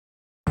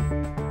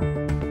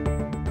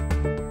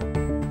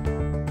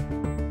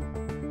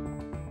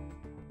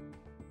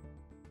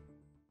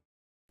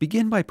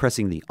Begin by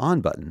pressing the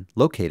On button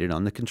located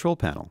on the control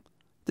panel.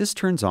 This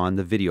turns on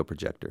the video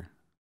projector.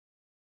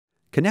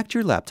 Connect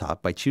your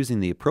laptop by choosing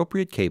the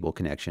appropriate cable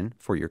connection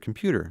for your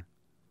computer.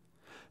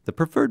 The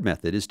preferred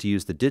method is to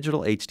use the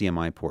digital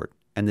HDMI port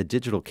and the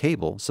digital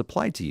cable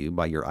supplied to you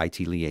by your IT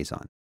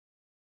liaison.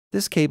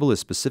 This cable is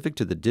specific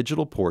to the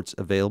digital ports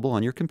available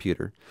on your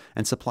computer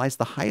and supplies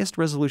the highest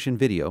resolution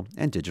video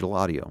and digital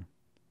audio.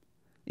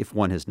 If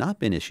one has not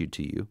been issued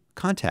to you,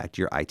 contact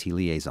your IT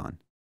liaison.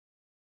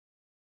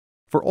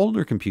 For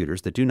older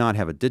computers that do not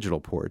have a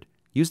digital port,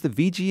 use the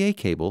VGA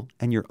cable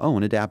and your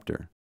own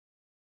adapter.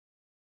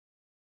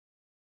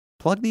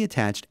 Plug the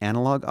attached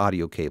analog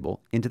audio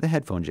cable into the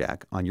headphone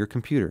jack on your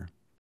computer.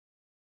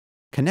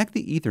 Connect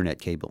the Ethernet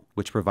cable,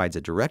 which provides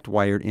a direct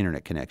wired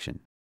internet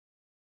connection.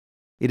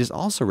 It is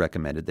also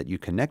recommended that you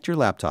connect your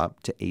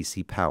laptop to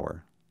AC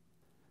power.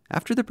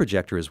 After the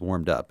projector is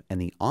warmed up and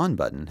the On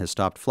button has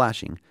stopped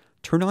flashing,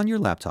 turn on your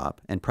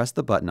laptop and press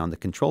the button on the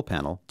control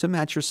panel to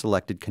match your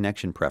selected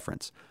connection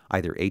preference,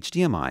 either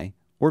HDMI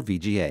or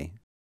VGA.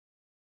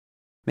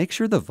 Make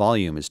sure the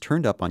volume is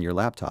turned up on your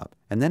laptop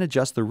and then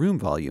adjust the room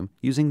volume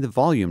using the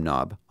volume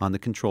knob on the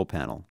control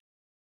panel.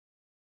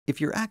 If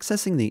you're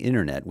accessing the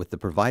internet with the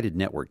provided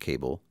network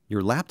cable,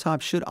 your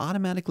laptop should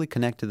automatically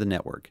connect to the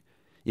network.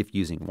 If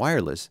using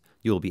wireless,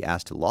 you will be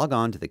asked to log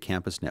on to the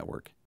campus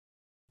network.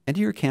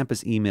 Enter your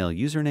campus email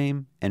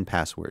username and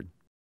password.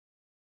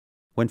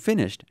 When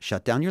finished,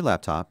 shut down your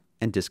laptop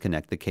and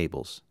disconnect the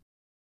cables.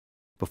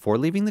 Before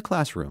leaving the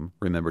classroom,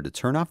 remember to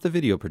turn off the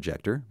video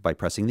projector by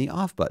pressing the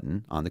Off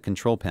button on the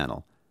control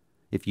panel.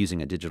 If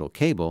using a digital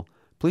cable,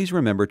 please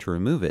remember to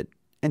remove it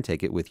and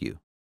take it with you.